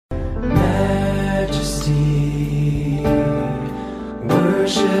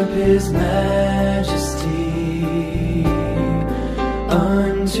worship his majesty.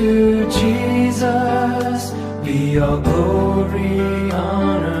 Unto Jesus be all glory,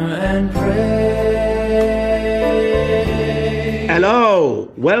 honor, and praise.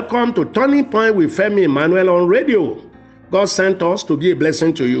 Hello, welcome to Turning Point with Femi Emmanuel on radio. God sent us to be a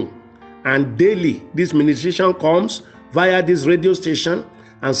blessing to you. And daily, this ministration comes via this radio station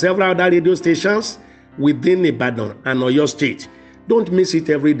and several other radio stations within Ibadan and Oyo State. Don't miss it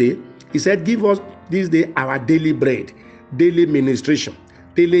every day. He said, give us this day our daily bread, daily ministration,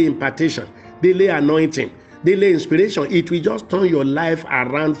 daily impartation, daily anointing, daily inspiration. It will just turn your life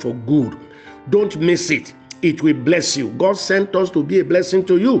around for good. Don't miss it. It will bless you. God sent us to be a blessing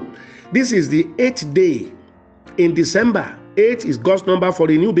to you. This is the 8th day in December. 8 is God's number for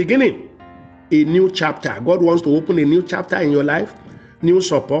a new beginning, a new chapter. God wants to open a new chapter in your life, new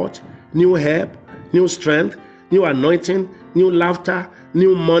support, new help, new strength, new anointing, new laughter,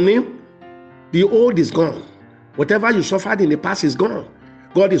 new money. The old is gone. Whatever you suffered in the past is gone.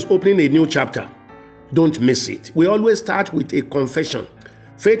 God is opening a new chapter. Don't miss it. We always start with a confession.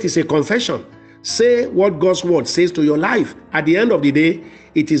 Faith is a confession. Say what God's word says to your life. At the end of the day,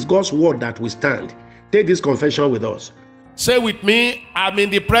 it is God's word that will stand. Take this confession with us. Say with me, I'm in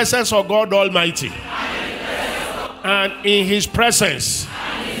the presence of God Almighty. And in his presence,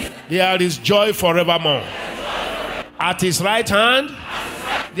 there is joy forevermore. At his right hand,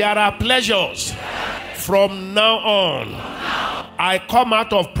 there are pleasures. From now on, I come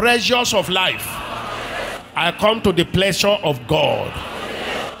out of pleasures of life. I come to the pleasure of God.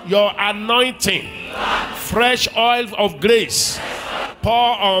 Your anointing, fresh oil of grace,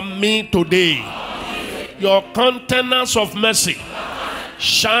 pour on me today. Your countenance of mercy,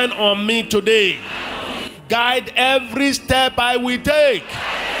 shine on me today. Guide every step I will take.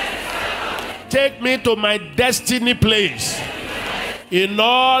 Take me to my destiny place. In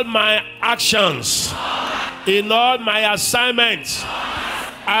all my actions, in all my assignments,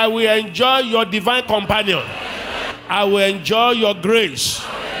 I will enjoy your divine companion. I will enjoy your grace.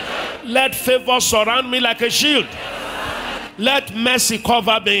 Let favor surround me like a shield. Let mercy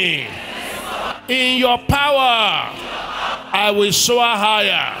cover me. In your power, I will soar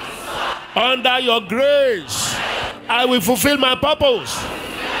higher. Under your grace, I will fulfill my purpose.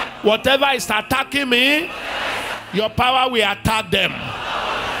 Whatever is attacking me, your power will attack them.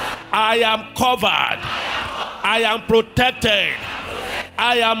 I am covered. I am protected.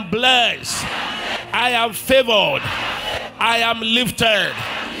 I am blessed. I am favored. I am lifted.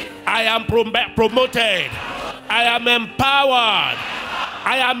 I am promoted. I am empowered.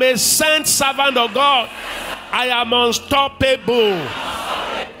 I am a sent servant of God. I am unstoppable.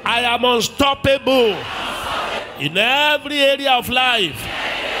 I am unstoppable. In every area of life,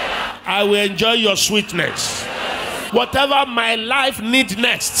 I will enjoy your sweetness. Whatever my life needs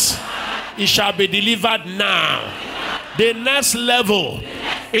next, it shall be delivered now. The next level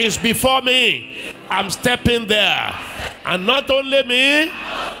is before me. I'm stepping there. And not only me,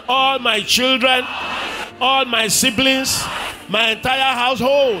 all my children, all my siblings, my entire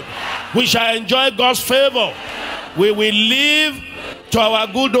household, we shall enjoy God's favor. We will live to our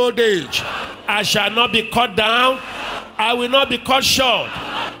good old age. I shall not be cut down. I will not be cut short.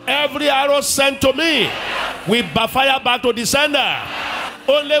 Every arrow sent to me will fire back to the sender.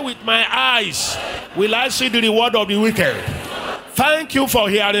 Only with my eyes will I see the reward of the wicked. Thank you for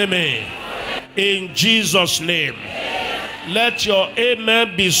hearing me. In Jesus' name. Let your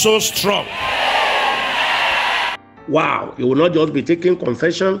amen be so strong. Wow, you will not just be taking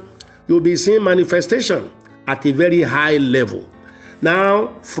confession, you will be seeing manifestation at a very high level.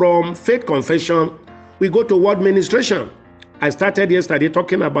 Now, from faith confession, we go to word ministration. I started yesterday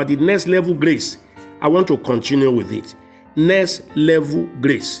talking about the next level grace. I want to continue with it. Next level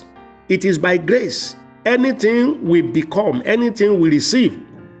grace. It is by grace. Anything we become, anything we receive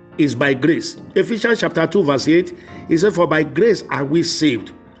is by grace. Ephesians chapter 2 verse 8, it says, for by grace are we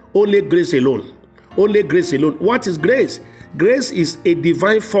saved. Only grace alone. Only grace alone. What is grace? Grace is a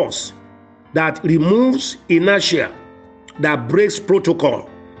divine force that removes inertia, that breaks protocol.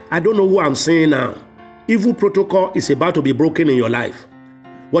 I don't know who I'm saying now. Evil protocol is about to be broken in your life.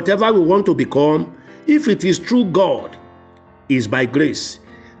 Whatever we want to become, if it is true God, is by grace.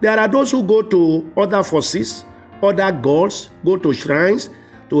 There are those who go to other forces, other gods, go to shrines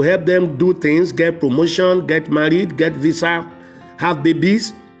to help them do things, get promotion, get married, get visa, have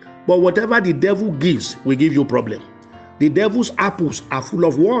babies. But whatever the devil gives will give you problem. The devil's apples are full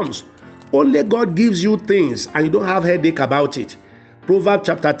of worms. Only God gives you things and you don't have headache about it. Proverbs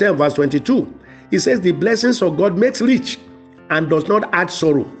chapter 10 verse 22. It says the blessings of God makes rich and does not add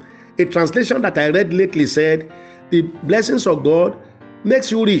sorrow. A translation that I read lately said the blessings of God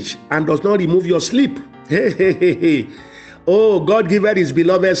makes you rich and does not remove your sleep. Oh, God giveth his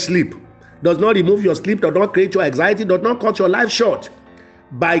beloved sleep. Does not remove your sleep, does not create your anxiety, does not cut your life short.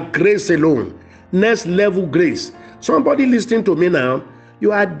 By grace alone. Next level grace. Somebody listening to me now,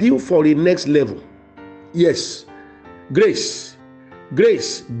 you are due for a next level. Yes. Grace.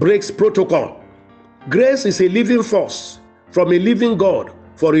 Grace breaks protocol. Grace is a living force from a living God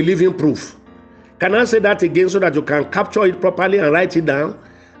for a living proof. Can I say that again so that you can capture it properly and write it down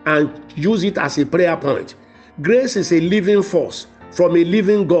and use it as a prayer point? Grace is a living force from a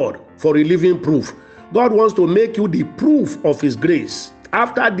living God for a living proof. God wants to make you the proof of his grace.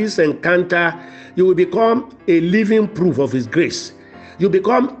 After this encounter, you will become a living proof of his grace. You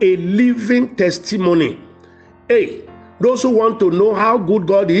become a living testimony. Hey, those who want to know how good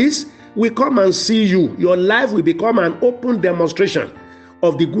God is will come and see you. Your life will become an open demonstration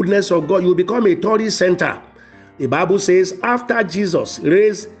of the goodness of God. You will become a tourist center. The Bible says after Jesus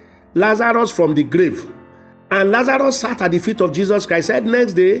raised Lazarus from the grave, and Lazarus sat at the feet of Jesus Christ, said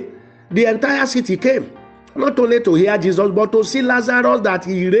next day, the entire city came, not only to hear Jesus, but to see Lazarus that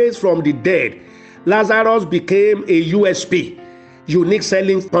he raised from the dead. Lazarus became a USP, unique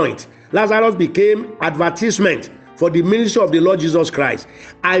selling point. Lazarus became advertisement for the ministry of the Lord Jesus Christ.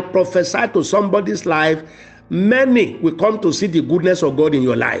 I prophesy to somebody's life, many will come to see the goodness of God in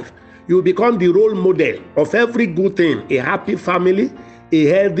your life. You will become the role model of every good thing, a happy family, a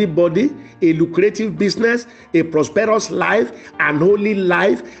healthy body, a lucrative business, a prosperous life, an holy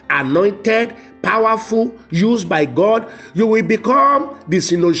life, anointed, powerful, used by God. You will become the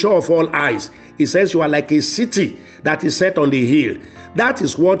cynosure of all eyes. He says you are like a city that is set on the hill. That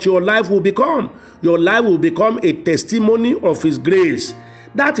is what your life will become. Your life will become a testimony of his grace.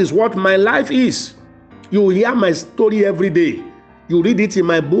 That is what my life is. You hear my story every day. You read it in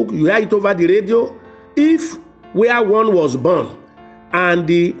my book. You hear it over the radio. If where one was born and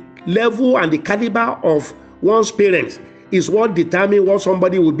the level and the caliber of one's parents is what determines what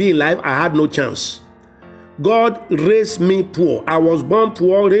somebody will be in life, I had no chance. God raised me poor. I was born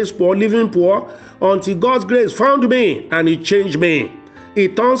poor, raised poor, living poor, until God's grace found me and it changed me.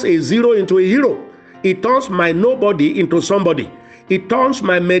 It turns a zero into a hero. It turns my nobody into somebody. It turns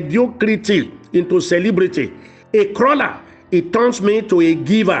my mediocrity into celebrity. A crawler, it turns me to a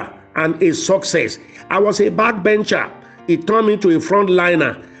giver and a success. I was a backbencher. It turned me to a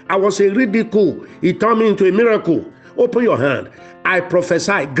frontliner. I was a ridicule. It turned me into a miracle. Open your hand. I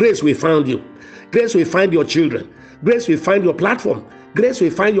prophesy, grace will find you. Grace will find your children. Grace will find your platform. Grace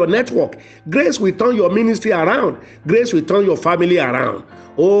will find your network. Grace will turn your ministry around. Grace will turn your family around.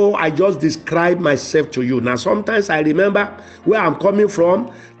 Oh, I just described myself to you. Now, sometimes I remember where I'm coming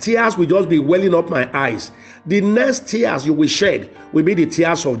from. Tears will just be welling up my eyes. The next tears you will shed will be the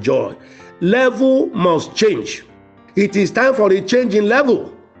tears of joy. Level must change. It is time for a change in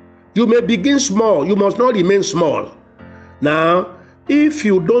level. You may begin small. You must not remain small. Now, if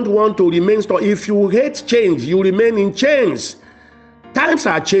you don't want to remain small, if you hate change, you remain in chains. Times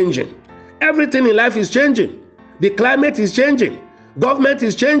are changing. Everything in life is changing. The climate is changing. Government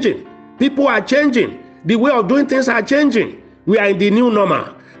is changing. People are changing. The way of doing things are changing. We are in the new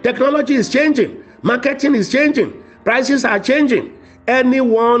normal. Technology is changing. Marketing is changing. Prices are changing.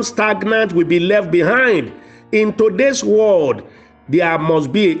 Anyone stagnant will be left behind. In today's world, there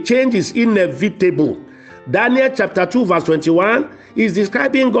must be a change is inevitable. Daniel chapter 2 verse 21 is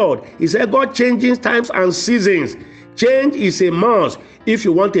describing God. He said God changes times and seasons. Change is a must if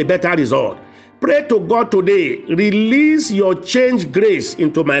you want a better result. Pray to God today. Release your change grace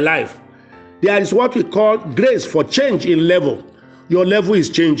into my life. There is what we call grace for change in level. Your level is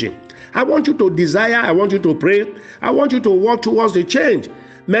changing. I want you to desire. I want you to pray. I want you to work towards the change.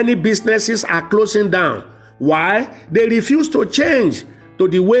 Many businesses are closing down. Why? They refuse to change to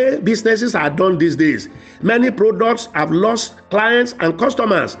the way businesses are done these days. Many products have lost clients and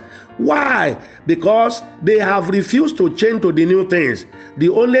customers. Why? Because they have refused to change to the new things. The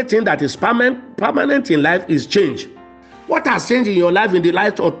only thing that is permanent in life is change. What has changed in your life in the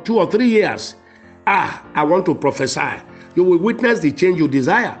last 2 or 3 years? I want to prophesy. You will witness the change you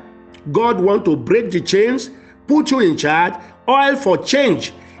desire. God wants to break the chains, put you in charge. Oil for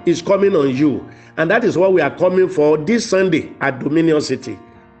change is coming on you. And that is what we are coming for this Sunday at Dominion City.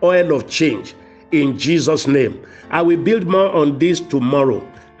 Oil of change in Jesus' name. I will build more on this tomorrow.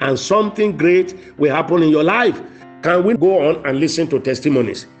 And something great will happen in your life. Can we go on and listen to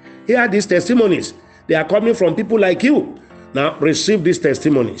testimonies? Here are these testimonies. They are coming from people like you. Now receive these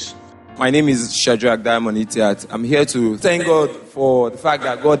testimonies. My name is Shadrach Diamond Itiat. I'm here to thank God for the fact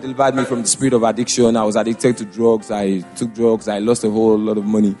that God delivered me from the spirit of addiction. I was addicted to drugs. I took drugs. I lost a whole lot of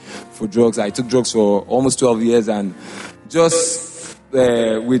money for drugs. I took drugs for almost 12 years and just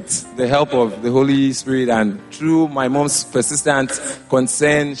with the help of the Holy Spirit and through my mom's persistent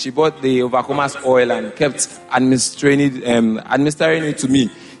concern, she bought the Overcomer's oil and kept administering it to me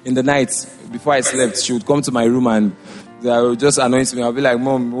in the night before I slept. She would come to my room and they would just anoint me. I'll be like,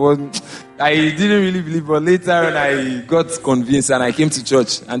 Mom, I didn't really believe, but later on I got convinced and I came to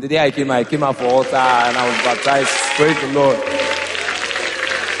church. And the day I came out for altar and I was baptized. Praise the Lord.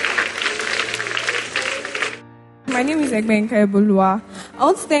 My name is Egbenka Eboluwa. I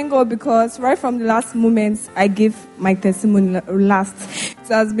want to thank God because right from the last moments I gave my testimony last, it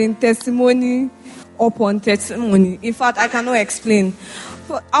has been testimony upon testimony. In fact, I cannot explain.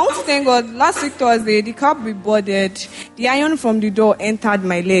 But I want to thank God. Last week Thursday, the cab we boarded, the iron from the door entered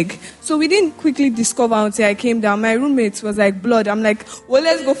my leg. So we didn't quickly discover until I came down. My roommate was like, blood. I'm like, well,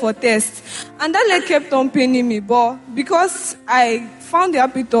 let's go for test. And that leg kept on paining me. But because I found the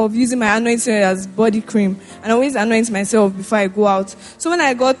habit of using my anointing as body cream, and I always anoint myself before I go out. So when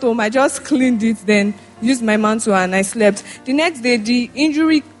I got home, I just cleaned it, then used my mantle and I slept. The next day, the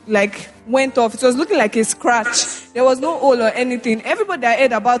injury went off. It was looking like a scratch. There was no hole or anything. Everybody I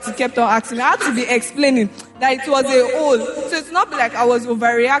heard about it kept on asking. I had to be explaining that it was a hole. So it's not like I was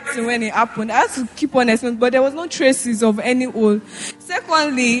overreacting when it happened. I had to keep on explaining, but there was no traces of any hole.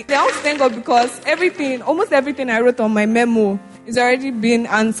 Secondly, I want to thank God because almost everything I wrote on my memo is already being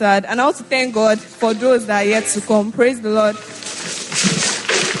answered. And I want to thank God for those that are yet to come. Praise the Lord.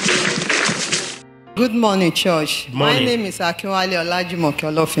 Good morning, church. Morning. My name is Akinwale Olajimoke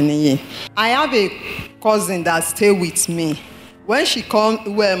Olofiniyi. I have a cousin that stays with me. When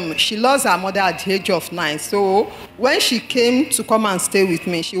she lost her mother at the age of 9. So when she came to come and stay with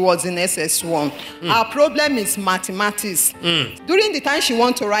me, she was in SS1. Her problem is mathematics. During the time she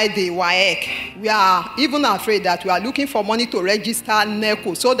wants to write the WAEC, we are even afraid that we are looking for money to register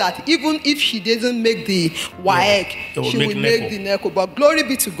NECO so that even if she doesn't make the WAEC, she will make the NECO. But glory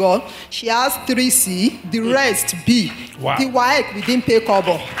be to God, she has 3C, the rest B. Wow. The WAEC, we didn't pay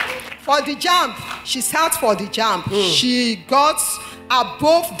kobo. For the JAMB, she sat for the JAMB. She got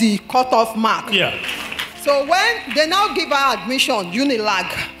above the cutoff mark. Yeah. So when they now give her admission,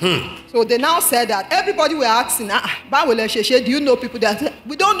 Unilag, so they now said that everybody were asking, do you know people that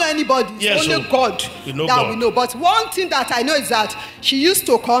we don't know anybody? It's yes, only God we know that God. we know. But one thing that I know is that she used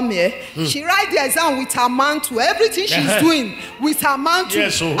to come here. She write the exam with her mantle. Everything she's doing with her mantle.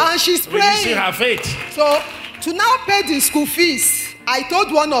 Yes, and she's we praying. see her faith. So to now pay the school fees, I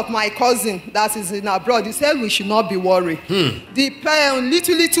told one of my cousins that is in abroad, he said we should not be worried. The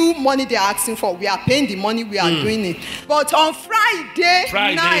little money they are asking for, we are paying the money, we are doing it. But on Friday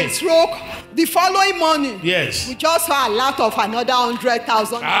night, the following morning, yes, we just saw a lot of another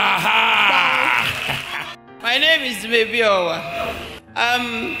 100,000. My name is Baby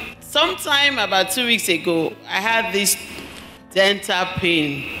Owa. Sometime about 2 weeks ago, I had this dental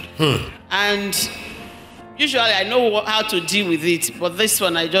pain. And usually I know how to deal with it, but this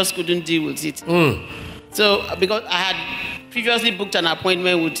one I just couldn't deal with it. So because I had previously booked an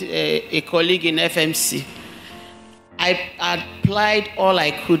appointment with a colleague in FMC, I applied all I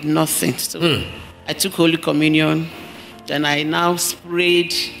could, nothing. So I took Holy Communion, then I now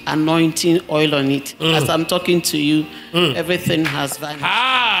sprayed anointing oil on it. As I'm talking to you, everything has vanished.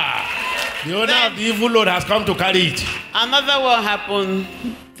 The owner of the evil Lord has come to carry it. Another one happened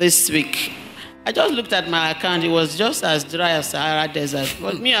this week. I just looked at my account. It was just as dry as Sahara Desert.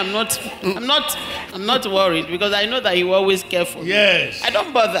 But me, I'm not worried because I know that you always care for me. Yes. I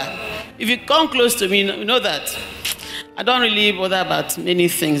don't bother. If you come close to me, you know that I don't really bother about many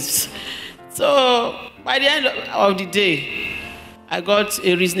things. So by the end of the day, I got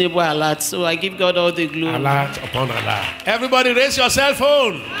a reasonable alert. So I give God all the glory. Alert upon alert. Everybody raise your cell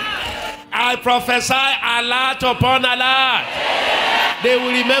phone. I prophesy alert upon alert. They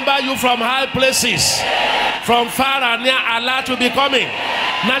will remember you from high places. From far and near, alert will be coming.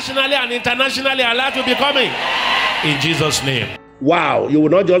 Nationally and internationally, alert will be coming. In Jesus' name. Wow, you will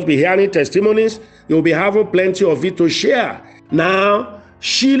not just be hearing testimonies, you will be having plenty of it to share. Now,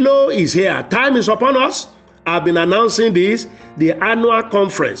 Shiloh is here. Time is upon us. I've been announcing this, the annual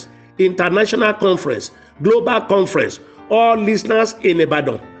conference, international conference, global conference. All listeners in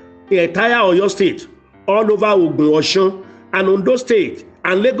Ibadan, the entire Oyo State, all over Ogun, Osun, and Ondo State,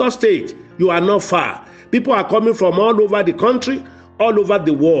 and Lagos State, you are not far. People are coming from all over the country, all over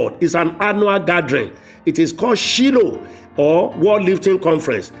the world. It's an annual gathering. It is called Shiloh, or World Lifting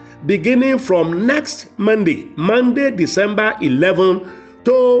Conference, beginning from next Monday, December 11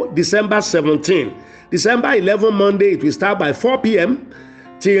 to December 17. December 11, Monday, it will start by 4 p.m.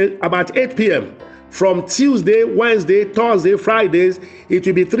 till about 8 p.m. From Tuesday, Wednesday, Thursday, Fridays, it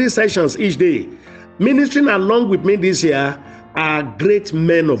will be 3 sessions each day. Ministering along with me this year, are great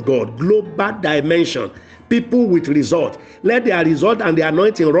men of God, global dimension, people with result. Let their result and the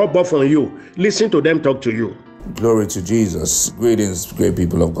anointing rub off on you. Listen to them talk to you. Glory to Jesus. Greetings, great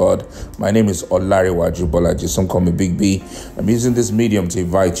people of God. My name is Olariwaju Bolaji. Some call me Big B. I'm using this medium to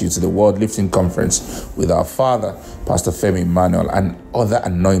invite you to the World Lifting Conference with our father, Pastor Femi Emmanuel, and other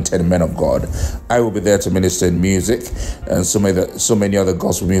anointed men of God. I will be there to minister in music, and so many other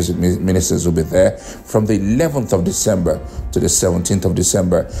gospel music ministers will be there. From the 11th of December to the 17th of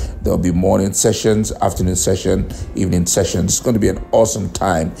December, there will be morning sessions, afternoon session, evening sessions. It's going to be an awesome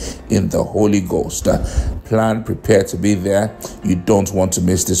time in the Holy Ghost. Plan, prepare to be there. You don't want to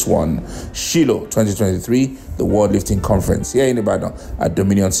miss this one. Shiloh 2023, the World Lifting Conference here in Ibadan at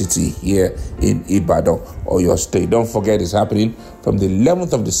Dominion City here in Ibadan or your state. Don't forget, it's happening from the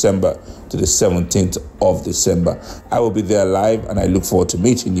 11th of December to the 17th of December. I will be there live, and I look forward to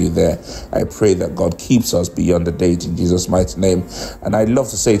meeting you there. I pray that God keeps us beyond the date in Jesus' mighty name. And I love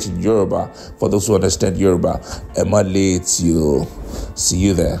to say it in Yoruba, for those who understand Yoruba, Emma leads you. See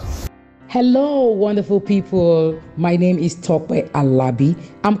you there. Hello, wonderful people. My name is Tope Alabi.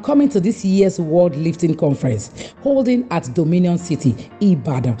 I'm coming to this year's World Lifting Conference, holding at Dominion City,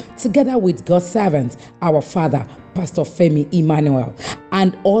 Ibadan, together with God's servant, our father, Pastor Femi Emmanuel,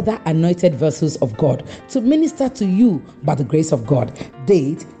 and other anointed vessels of God to minister to you by the grace of God.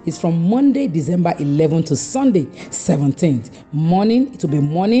 Date is from Monday, December 11th to Sunday, 17th. Morning, it will be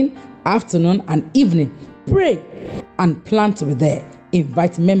morning, afternoon, and evening. Pray and plan to be there.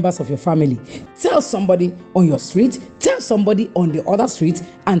 Invite members of your family. Tell somebody on your street, tell somebody on the other street,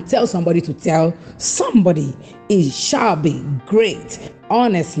 and tell somebody to tell somebody. It shall be great,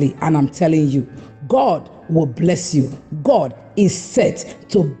 honestly, and I'm telling you, God will bless you. God is set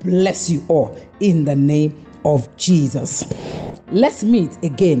to bless you all in the name of Jesus. Let's meet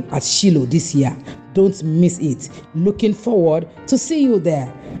again at Shiloh this year. Don't miss it. Looking forward to see you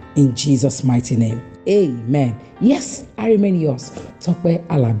there in Jesus' mighty name. Amen. Yes, I remain yours, Tope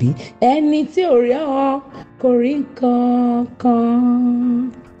Alabi. Ẹni tí ò rí ọ kò rí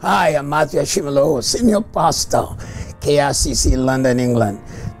nǹkan. Hi, I'm Matthew Ashimalo, Senior Pastor, KRCC, London, England.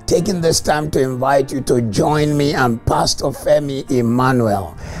 Taking this time to invite you to join me and Pastor Femi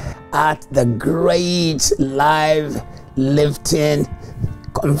Emmanuel at the great live lifting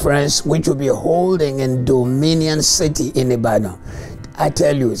conference, which will be holding in Dominion City in Ibadan. I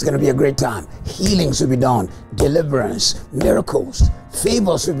tell you, it's going to be a great time. Healings will be done, deliverance, miracles,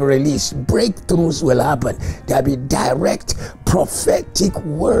 favors will be released, breakthroughs will happen. There'll be direct prophetic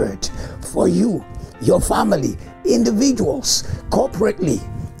word for you, your family, individuals, corporately.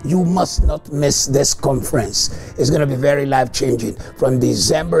 You must not miss this conference. It's going to be very life-changing. From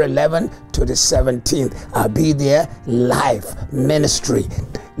December 11th to the 17th, I'll be there live ministry,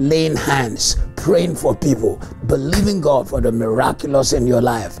 laying hands, praying for people, believing God for the miraculous in your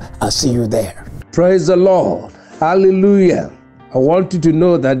life. I'll see you there. Praise the Lord. Hallelujah. I want you to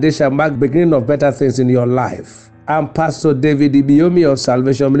know that this shall mark the beginning of better things in your life. I'm Pastor David Ibiomi of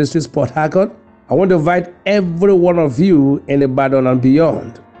Salvation Ministries, Port Harcourt. I want to invite every one of you in Ibadan and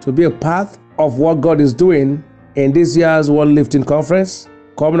beyond to be a part of what God is doing in this year's World Lifting Conference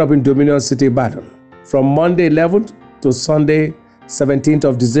coming up in Dominion City, Ibadan, from Monday 11th to Sunday 17th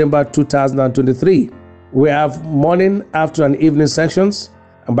of December 2023. We have morning, afternoon, and evening sections,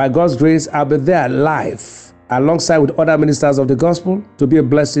 and by God's grace, I'll be there live alongside with other ministers of the gospel to be a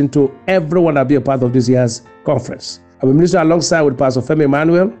blessing to everyone that be a part of this year's conference. I will minister alongside with Pastor Femi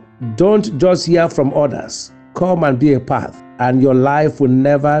Emmanuel. Don't just hear from others. Come and be a part, and your life will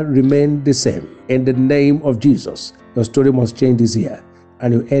never remain the same. In the name of Jesus, your story must change this year,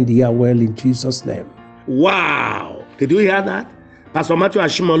 and you end the year well in Jesus' name. Wow! Did you hear that? Pastor Matthew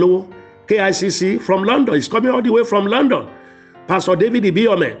Ashimolo, KICC from London. He's coming all the way from London. Pastor David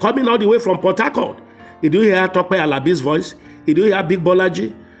Ibiome coming all the way from Port Harcourt. Did you hear Tope Alabi's voice? Did you hear Big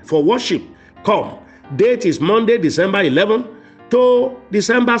Bolaji? For worship, come. Date is Monday, December 11 to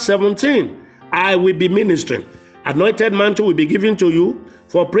December 17. I will be ministering. Anointed mantle will be given to you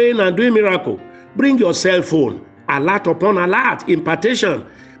for praying and doing miracle. Bring your cell phone. Alert upon alert. Impartation.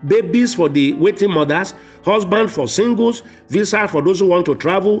 Babies for the waiting mothers. Husband for singles. Visa for those who want to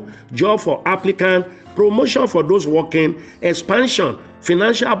travel. Job for applicant. Promotion for those working. Expansion.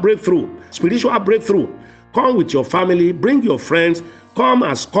 Financial breakthrough. Spiritual breakthrough. Come with your family. Bring your friends. Come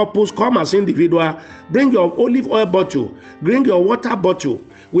as couples. Come as individual. Bring your olive oil bottle. Bring your water bottle.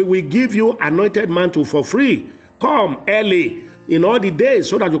 We will give you anointed mantle for free. Come early in all the days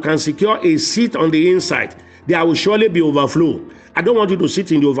so that you can secure a seat on the inside. There will surely be overflow. I don't want you to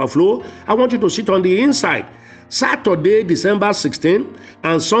sit in the overflow. I want you to sit on the inside. Saturday, December 16,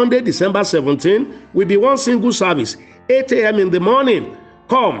 and Sunday, December 17, will be one single service, 8 a.m. in the morning.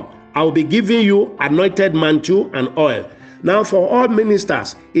 Come, I will be giving you anointed mantle and oil. Now, for all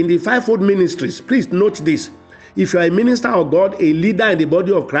ministers in the fivefold ministries, please note this. If you are a minister of God, a leader in the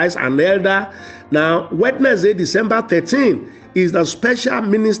body of Christ, an elder, now, Wednesday, December 13, is the special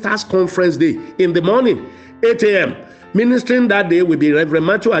ministers conference day in the morning, 8 a.m. Ministering that day will be Reverend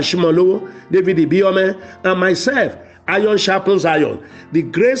Matthew Ashimolo, David Ibiome, and myself. Iron sharpens iron. The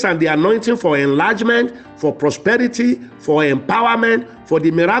grace and the anointing for enlargement, for prosperity, for empowerment, for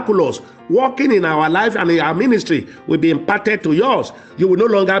the miraculous working in our life and in our ministry will be imparted to yours. You will no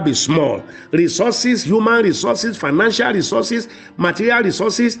longer be small. Resources, human resources, financial resources, material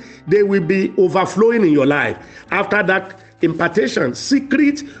resources, they will be overflowing in your life. After that impartation,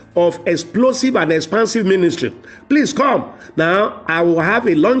 secret of explosive and expansive ministry. Please come. Now, I will have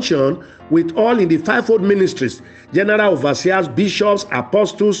a luncheon with all in the fivefold ministries, general overseers, bishops,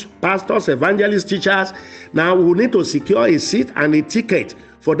 apostles, pastors, evangelists, teachers. Now, we will need to secure a seat and a ticket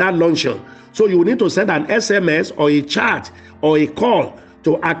for that luncheon. So you will need to send an SMS or a chat or a call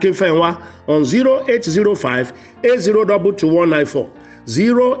to Akinfenwa on 0805 8022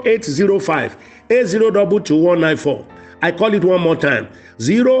 0805 8022 I call it one more time,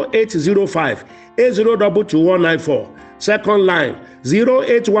 0805 8022 Second line,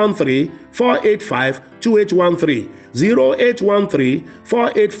 0813 485 2813 0813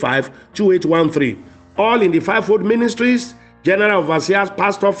 485 2813. All in the fivefold ministries, general overseers,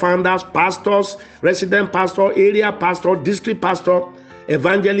 pastor founders, pastors, resident pastor, area pastor, district pastor,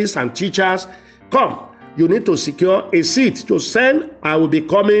 evangelists, and teachers. Come, you need to secure a seat to send. I will be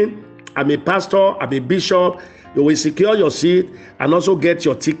coming. I'm a pastor, I'm a bishop. You will secure your seat and also get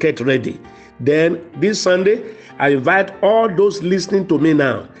your ticket ready. Then this Sunday, I invite all those listening to me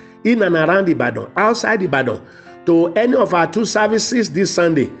now, in and around Ibadan, outside Ibadan, to any of our two services this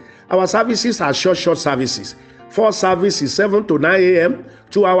Sunday. Our services are short services. First service is 7 to 9 a.m.,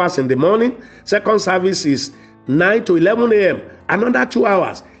 2 hours in the morning. Second service is 9 to 11 a.m., another 2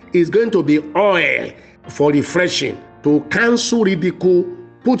 hours. Is going to be oil for refreshing, to cancel ridicule,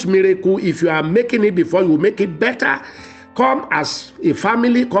 put miracle. If you are making it before, you make it better. Come as a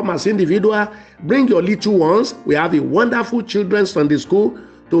family, come as individual, bring your little ones. We have a wonderful children's Sunday school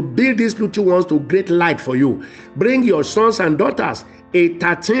to build these little ones to great light for you. Bring your sons and daughters, a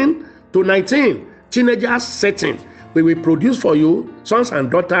 13 to 19 teenagers setting. We will produce for you sons and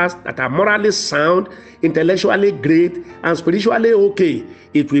daughters that are morally sound, intellectually great, and spiritually okay.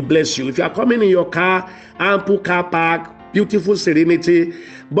 It will bless you. If you are coming in your car, ample car park, beautiful serenity,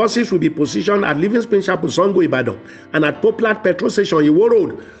 buses will be positioned at Living Spring Chapel, Songo, Ibadan, and at Poplar Petrol Station, Iwo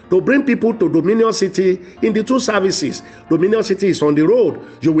Road, to bring people to Dominion City in the two services. Dominion City is on the road.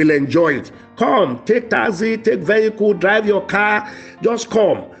 You will enjoy it. Come, take taxi, take vehicle, drive your car. Just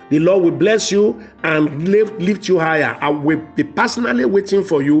come. The Lord will bless you and lift you higher. I will be personally waiting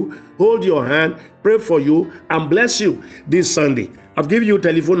for you, hold your hand, pray for you, and bless you this Sunday. I've given you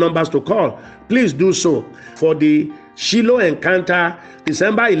telephone numbers to call. Please do so for the Shiloh Encounter,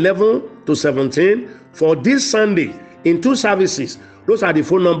 December 11 to 17, for this Sunday in two services. Those are the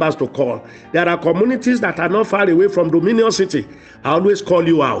phone numbers to call. There are communities that are not far away from Dominion City. I always call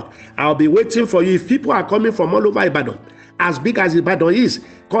you out. I'll be waiting for you. If people are coming from all over Ibadan, as big as Ibadan is,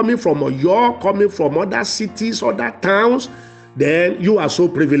 coming from Oyo, coming from other cities, other towns, then you are so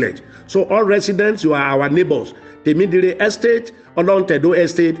privileged. So all residents, you are our neighbors. Temidire Estate, Olontedo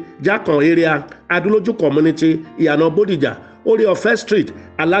Estate, Jakon area, Aduloju Community, Iyana Bodija, Oreofe Street,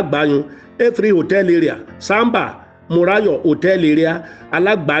 Alagbayun, A3 Hotel area, Samba, Murayo Hotel area,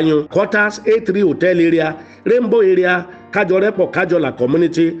 Alagbayun, Quarters, A3 Hotel area, Rainbow area, Kajorepo Kajola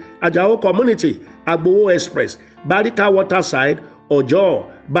Community, Ajao Community, Agbowo Express, Barika Waterside,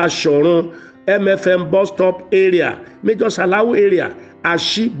 Ojo, Bashorun, MFM Bus Stop area, Major Salawu area,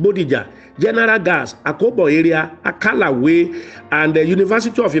 Ashi Bodija, General Gas, Akobo area, Akala Way, and the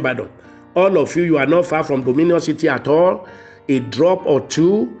University of Ibadan. All of you are not far from Dominion City at all. A drop or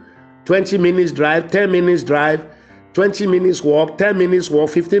two, 20 minutes drive, 10 minutes drive, 20 minutes walk, 10 minutes walk,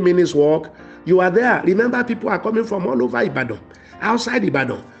 15 minutes walk. You are there. Remember, people are coming from all over Ibadan, outside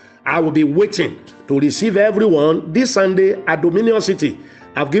Ibadan. I will be waiting to receive everyone this Sunday at Dominion City.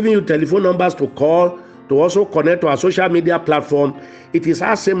 I've given you telephone numbers to call, to also connect to our social media platform. It is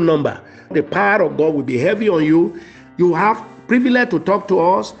our same number. The power of God will be heavy on you. You have privilege to talk to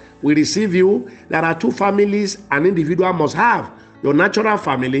us. We receive you. There are two families an individual must have your natural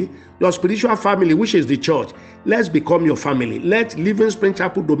family, your spiritual family, which is the church. Let's become your family. Let Living Spring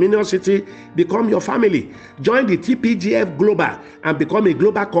Chapel Dominion City become your family. Join the TPGF Global and become a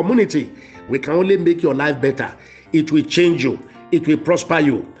global community. We can only make your life better. It will change you. It will prosper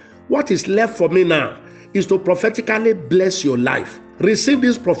you. What is left for me now is to prophetically bless your life. Receive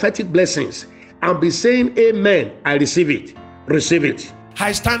these prophetic blessings and be saying, amen, I receive it. Receive it.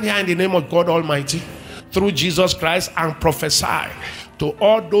 I stand here in the name of God Almighty through Jesus Christ and prophesy to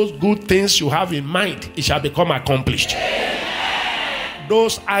all those good things you have in mind, it shall become accomplished.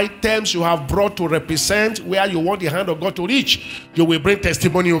 Those items you have brought to represent where you want the hand of God to reach, you will bring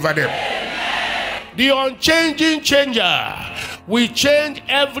testimony over them. The unchanging changer will change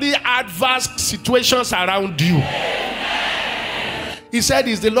every adverse situations around you. He said,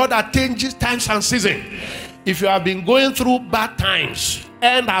 it's the Lord that changes times and seasons. If you have been going through bad times,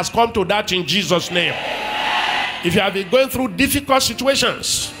 end has come to that in Jesus' name. If you have been going through difficult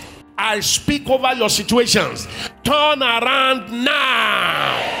situations, I speak over your situations. Turn around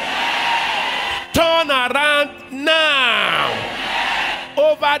now. Turn around now.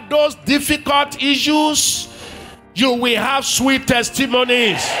 Over those difficult issues, you will have sweet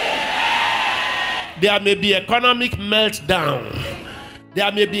testimonies. There may be economic meltdown.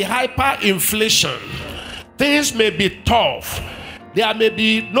 There may be hyperinflation. Things may be tough. There may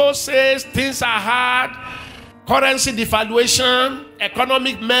be no sales. Things are hard. Currency devaluation,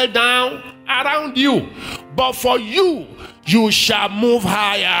 economic meltdown around you. But for you, you shall move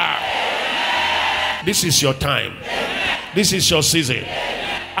higher. This is your time. This is your season.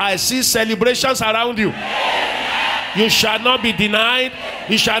 I see celebrations around you. You shall not be denied.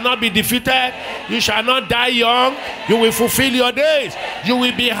 You shall not be defeated. You shall not die young. You will fulfill your days. You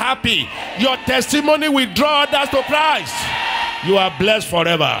will be happy. Your testimony will draw others to Christ. You are blessed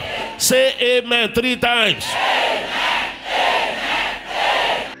forever. Say amen 3 times.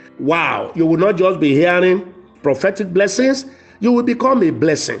 Wow, you will not just be hearing prophetic blessings, you will become a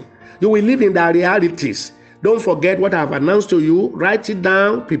blessing. You will live in the realities. Don't forget what I've announced to you. Write it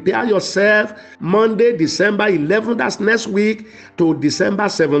down. Prepare yourself. Monday, December 11th, that's next week, to December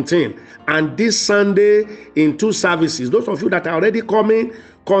 17th. And this Sunday in 2 services. Those of you that are already coming,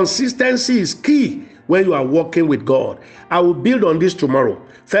 consistency is key when you are walking with God. I will build on this tomorrow.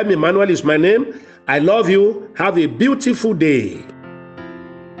 Femi Emmanuel is my name. I love you. Have a beautiful day.